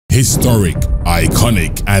Historic,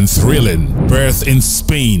 iconic, and thrilling. Birth in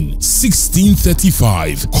Spain,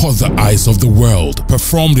 1635. Caught the eyes of the world.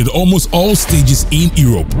 Performed in almost all stages in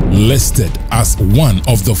Europe. Listed as one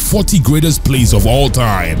of the 40 greatest plays of all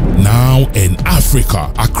time. Now in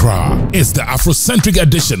Africa, Accra. It's the Afrocentric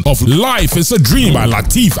edition of Life is a Dream by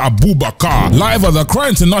Latif Abubakar. Live at the Accra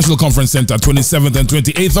International Conference Center, 27th and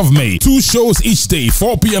 28th of May. 2 shows each day,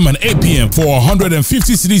 4 p.m. and 8 p.m. For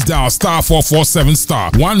 150 cedis, dial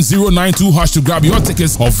 *447*1092# to grab your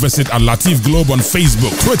tickets, or visit at Latif Globe on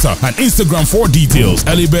Facebook, Twitter, and Instagram for details.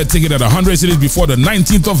 Early bird ticket at 100 cedis before the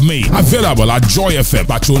 19th of May. Available at Joy FM,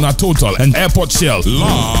 Patrona Total, and Airport Shell.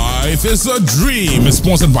 Life is a Dream is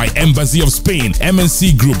sponsored by Embassy of Spain,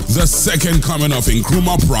 MNC Group, the second coming of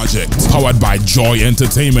Nkrumah Project. Powered by Joy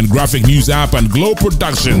Entertainment, Graphic News App, and Globe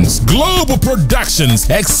Productions. Global Productions,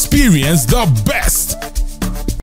 experience the best.